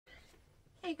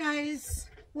Hi guys,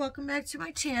 welcome back to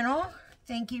my channel.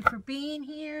 Thank you for being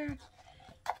here.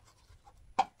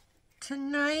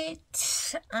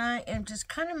 Tonight I am just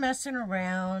kind of messing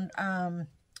around. I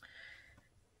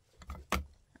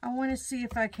want to see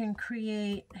if I can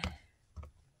create,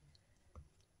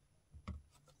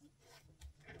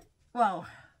 well,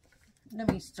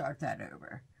 let me start that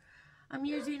over. I'm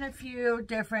using a few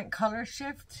different color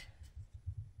shift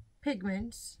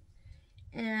pigments,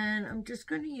 and I'm just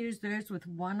going to use those with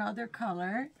one other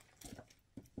color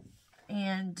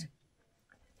and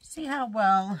see how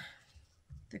well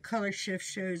the color shift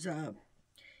shows up,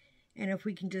 and if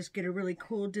we can just get a really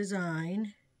cool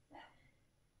design,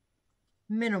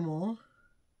 minimal,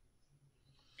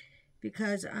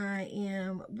 because I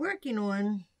am working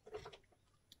on,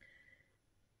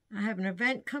 I have an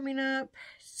event coming up,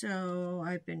 so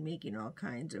I've been making all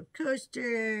kinds of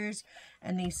coasters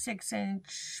and these 6"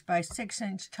 by 6"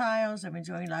 tiles. I've been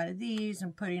doing a lot of these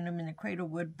and putting them in the cradle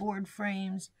wood board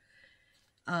frames,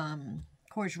 of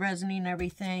course resining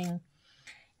everything,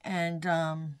 and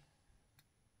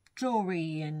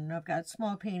jewelry, and I've got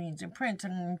small paintings and prints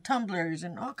and tumblers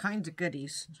and all kinds of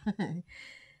goodies.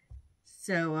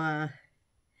 So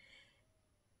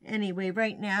anyway,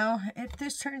 right now, if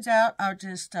this turns out, I'll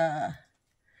just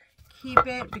keep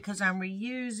it because I'm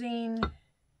reusing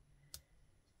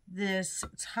this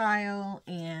tile,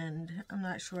 and I'm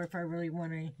not sure if I really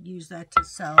want to use that to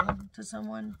sell to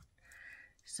someone.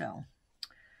 So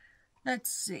let's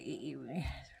see.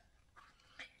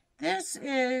 This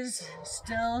is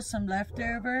still some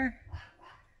leftover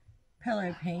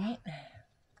pillow paint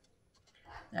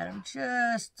that I'm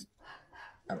just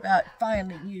about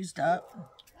finally used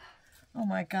up. Oh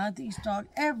my God, these dogs,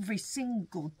 every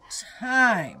single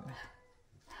time.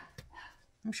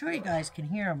 I'm sure you guys can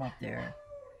hear them up there.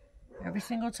 Every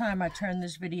single time I turn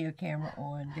this video camera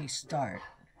on, they start.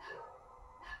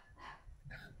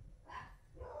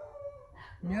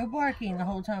 No barking the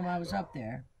whole time I was up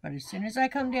there, but as soon as I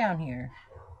come down here,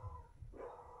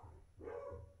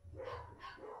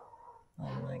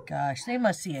 oh my gosh, they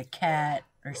must see a cat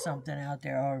or something out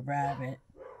there, or a rabbit.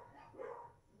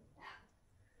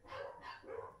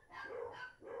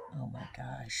 Oh my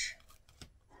gosh.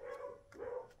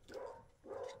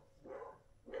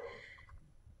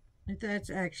 If that's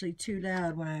actually too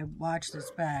loud when I watch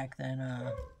this back, then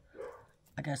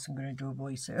I guess I'm going to do a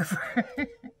voiceover.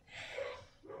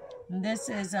 This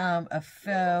is a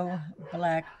faux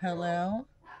black pillow.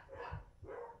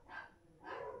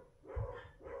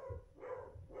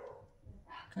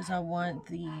 Because I want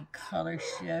the color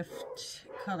shift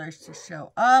colors to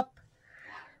show up.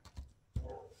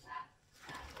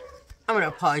 I'm going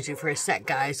to pause you for a sec,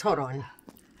 guys. Hold on.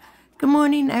 Good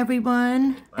morning,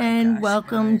 everyone, and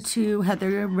welcome to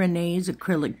Heather Renee's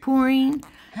Acrylic Pouring.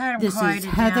 This is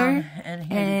Heather,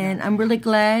 and I'm really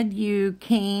glad you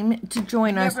came to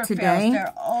join us today.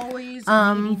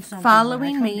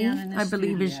 Following me, I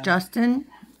believe, is Justin,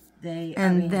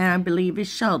 and then I believe is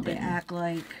Sheldon. They act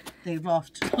like they've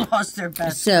lost their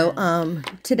best friend.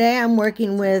 Today I'm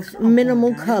working with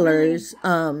minimal colors,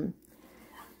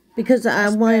 because I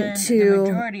want to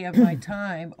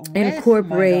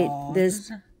incorporate this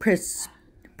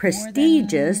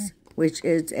Pretentious, which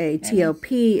is a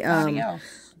TLP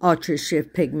ultra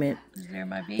shift pigment,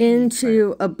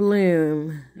 into a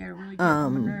bloom,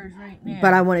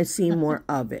 but I want to see more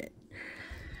of it.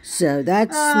 So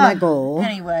that's my goal.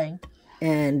 Anyway,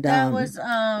 and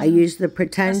I use the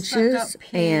Pretentious,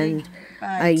 and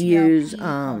I use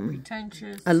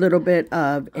a little bit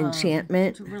of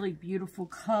Enchantment. It's a really beautiful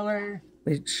color,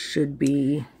 which should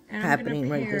be happening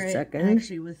right this second.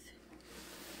 Actually, with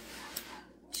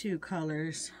two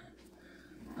colors,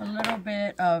 a little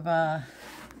bit of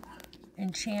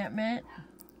Enchantment.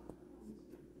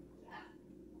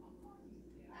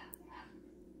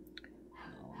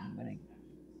 Oh, I'm gonna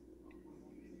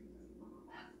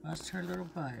bust her little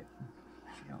butt.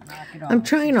 I'm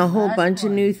trying a whole bunch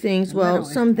of new things. Well,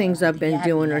 some things I've been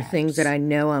doing are things that I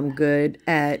know I'm good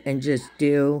at and just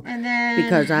do,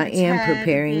 because I am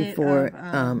preparing for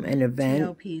an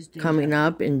event coming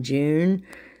up in June.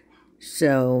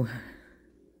 So,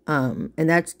 and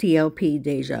that's TLP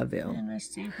Deja Vu. And let's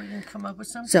see if we can come up with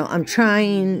something. So I'm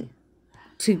trying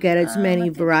to get as many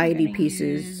variety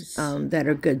pieces that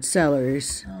are good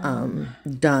sellers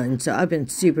done. So I've been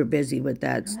super busy with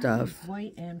that stuff.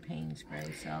 White and paint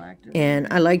spray, and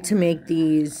I like to make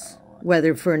these,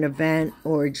 whether for an event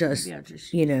or just,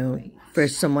 you know, for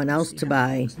someone else to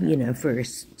buy, you know, for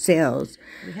sales.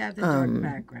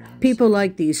 People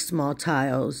like these small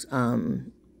tiles,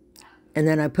 and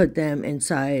then I put them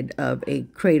inside of a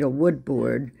cradle wood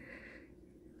board,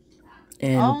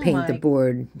 and paint the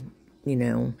board, you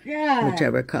know,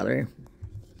 whichever color.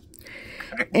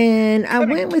 And I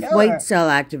went with white cell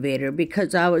activator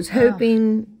because I was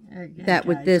hoping that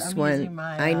with this one,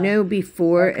 I know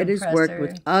before it has worked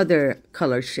with other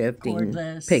color shifting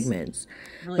pigments.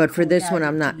 But for this one,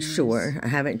 I'm not sure. I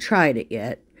haven't tried it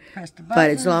yet. But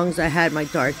as long as I had my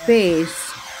dark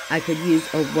base, I could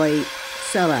use a white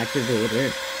cell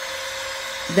activator.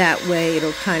 That way,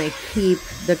 it'll kind of keep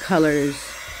the colors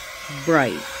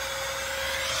bright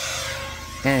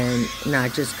and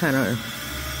not just kind of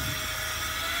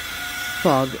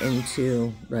fog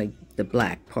into like the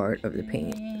black part of the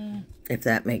paint, if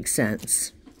that makes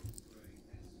sense.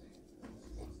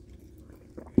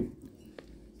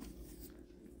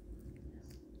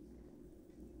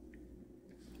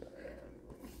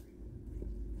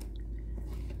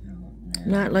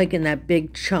 Not like in that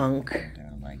big chunk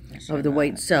of the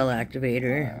white cell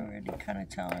activator.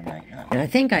 And I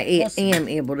think I am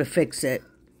able to fix it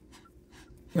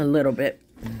a little bit.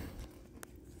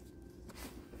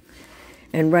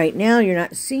 And right now you're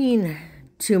not seeing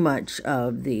too much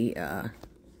of the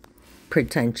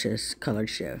Pretentious color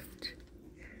shift.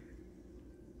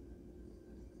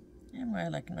 It might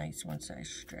look nice once I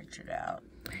stretch it out.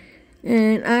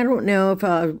 And I don't know if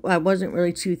I wasn't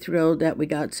really too thrilled that we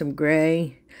got some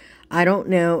gray. I don't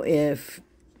know if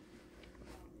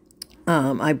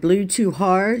I blew too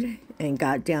hard and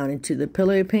got down into the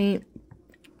pillow paint,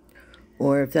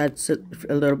 or if that's a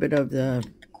little bit of the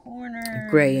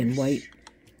gray and white,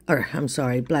 or I'm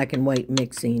sorry, black and white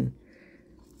mixing.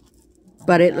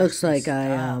 But it looks like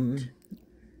I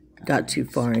got too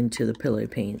far into the pillow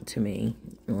paint to me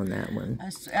on that one.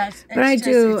 But I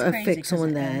do a fix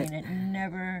on that. I mean, it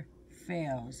never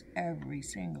fails every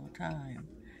single time.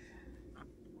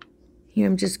 Here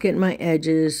I'm just getting my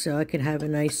edges so I can have a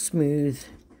nice smooth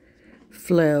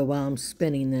flow while I'm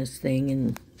spinning this thing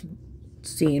and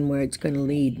seeing where it's going to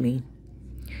lead me.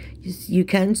 You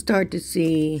can start to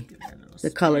see the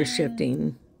color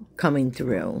shifting coming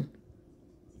through.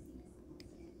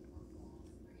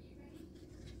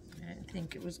 I didn't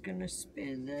think it was going to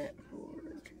spin that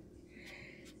forward.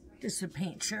 This is a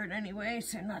paint shirt anyway,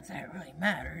 so not that it really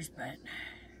matters, but...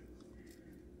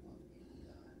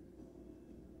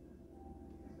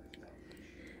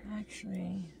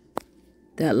 Actually...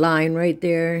 That line right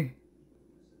there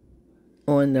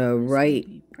on the right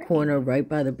corner, right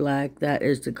by the black, that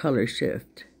is the color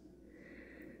shift.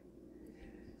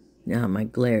 Now my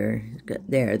glare,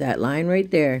 there, that line right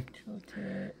there.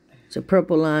 It's a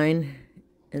purple line,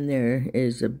 and there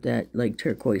is that like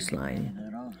turquoise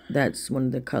line. That's one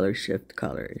of the color shift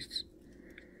colors.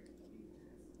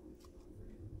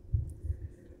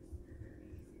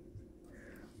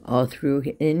 All through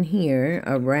in here,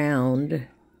 around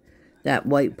that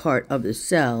white part of the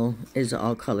cell is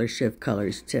all color shift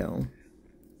colors too.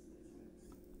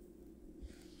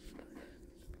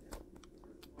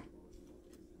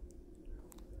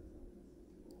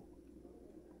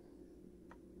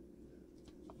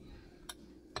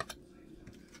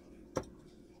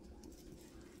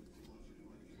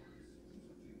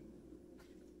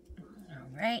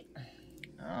 Right.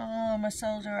 Oh, my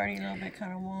cells are already a little bit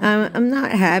kind of warm. I'm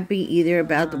not happy either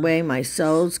about the way my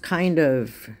cells kind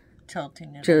of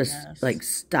tilting it, just like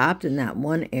stopped in that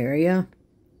one area.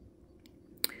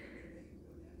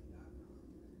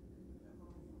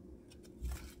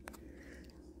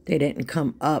 They didn't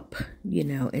come up, you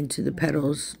know, into the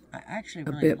petals I actually a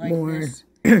really bit like more this,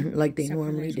 like they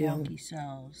normally do. wonky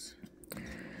cells.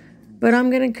 But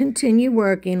I'm going to continue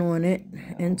working on it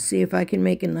and see if I can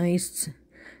make a nice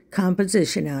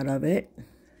composition out of it.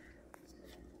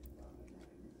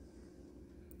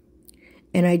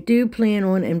 And I do plan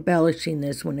on embellishing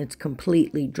this when it's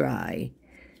completely dry.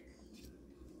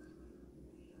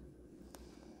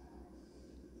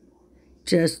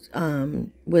 Just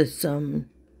with some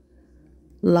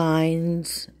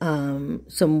lines,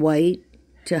 some white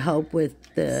to help with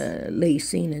the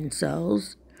lacing and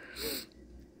cells.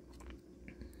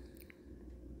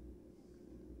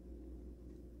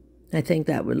 I think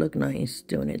that would look nice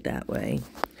doing it that way.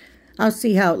 I'll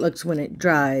see how it looks when it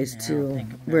dries to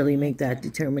really make that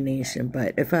determination.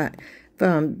 But if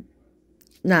I'm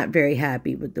not very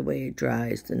happy with the way it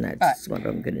dries, then that's what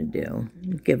I'm going to do.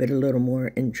 Give it a little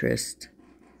more interest.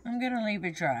 I'm going to leave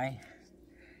it dry.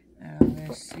 I'm going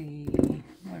to see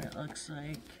what it looks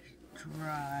like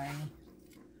dry.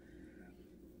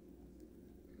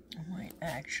 I might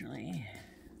actually...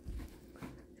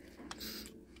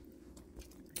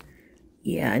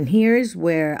 Yeah, and here's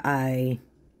where I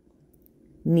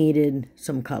needed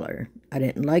some color. I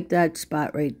didn't like that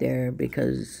spot right there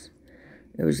because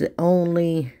it was the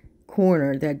only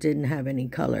corner that didn't have any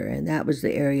color, and that was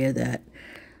the area that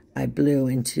I blew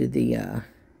into the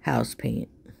house paint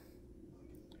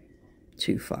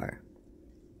too far.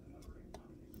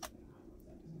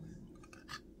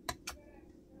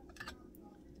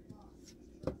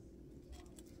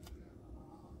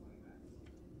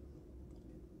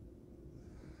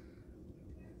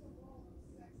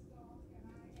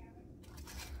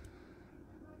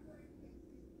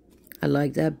 I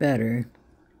like that better.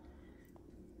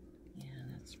 Yeah,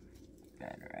 that's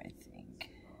better, I think.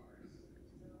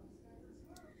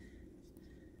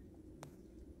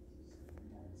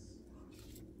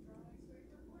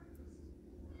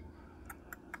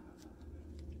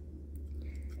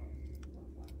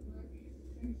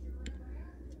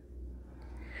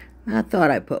 I thought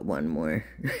I put one more.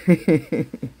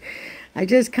 I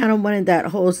just kind of wanted that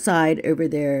whole side over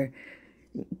there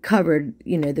covered,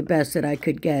 you know, the best that I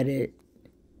could get it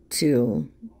to,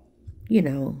 you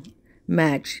know,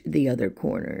 match the other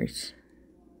corners.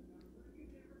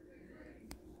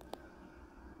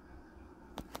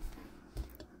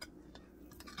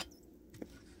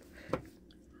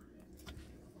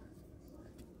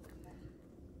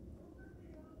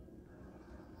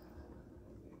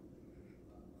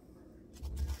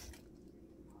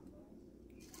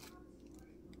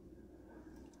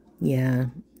 Yeah,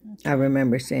 I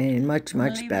remember saying much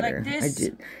better. Like I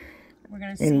did. We're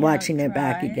gonna see and watching it it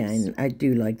back again, I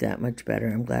do like that much better.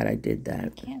 I'm glad I did that. I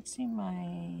can't see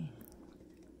my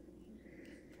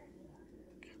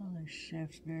color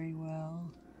shifts very well.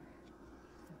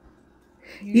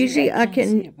 Usually I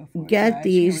can get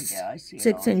these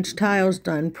 6-inch tiles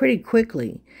done pretty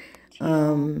quickly.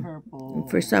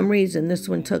 For some reason, this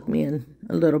one took me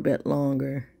a little bit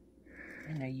longer.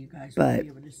 I know you guys won't be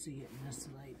able to see it in this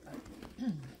light, but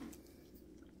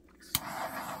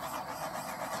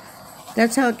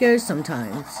that's how it goes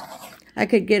sometimes. I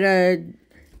could get a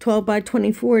 12 by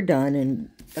 24 done in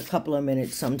a couple of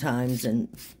minutes sometimes, and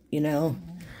you know,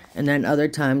 and then other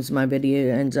times my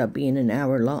video ends up being an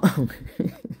hour long.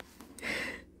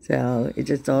 So it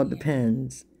just all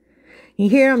depends. You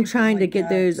hear I'm trying to get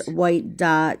those white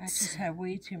dots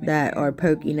that are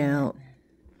poking out.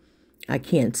 I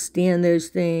can't stand those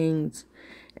things.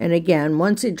 And again,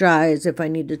 once it dries, if I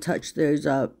need to touch those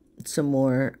up some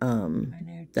more,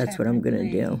 that's what I'm going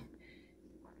to do.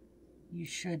 You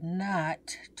should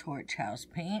not torch house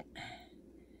paint.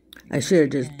 I should have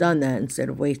just done that instead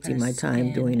of wasting my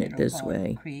time doing it this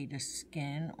way. Create a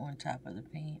skin on top of the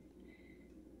paint,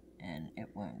 and it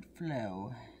won't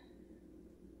flow.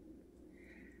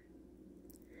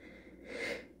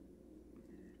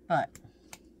 But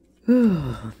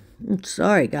I'm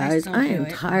sorry, guys. I am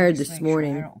tired this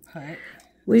morning.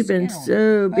 We've been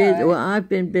so busy. Well, I've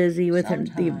been busy with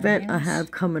the event I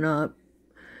have coming up.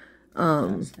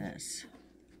 I'm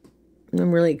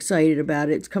really excited about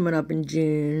it. It's coming up in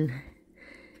June.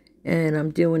 And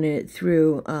I'm doing it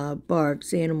through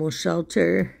Bark's Animal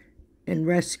Shelter and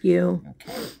Rescue.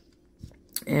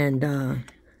 And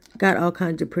got all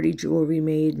kinds of pretty jewelry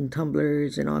made and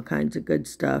tumblers and all kinds of good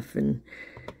stuff. And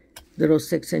little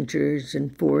 6-inchers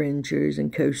and 4-inchers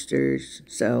and coasters.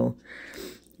 So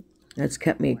that's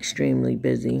kept me extremely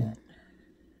busy.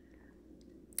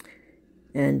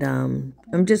 And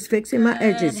I'm just fixing my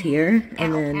edges here,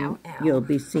 and then you'll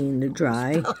be seeing the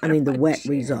the wet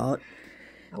result.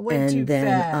 And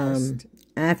then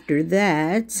after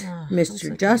that,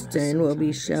 Mr. Justin will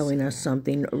be showing us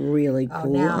something really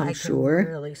cool, I'm sure. I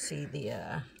can really see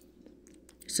the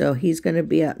So he's going to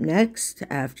be up next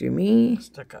after me.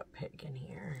 Stuck up pig in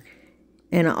here.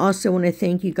 And I also want to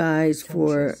thank you guys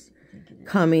for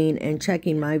coming and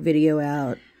checking my video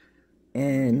out.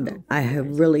 And I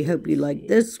really hope you like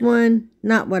this one.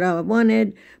 Not what I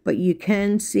wanted, but you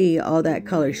can see all that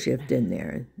color shift in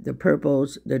there. The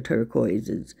purples, the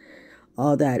turquoises,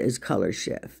 all that is color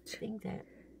shift.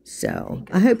 So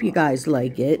I hope you guys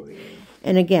like it.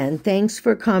 And again, thanks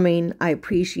for coming. I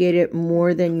appreciate it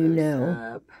more than you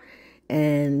know.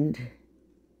 And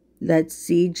let's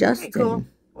see Justin. Okay, cool.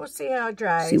 We'll see how it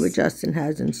dries. See what Justin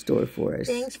has in store for us.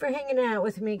 Thanks for hanging out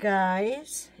with me,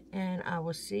 guys. And I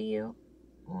will see you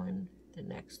on the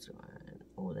next one.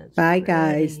 Oh, that's bye,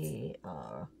 guys. See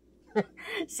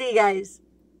you guys.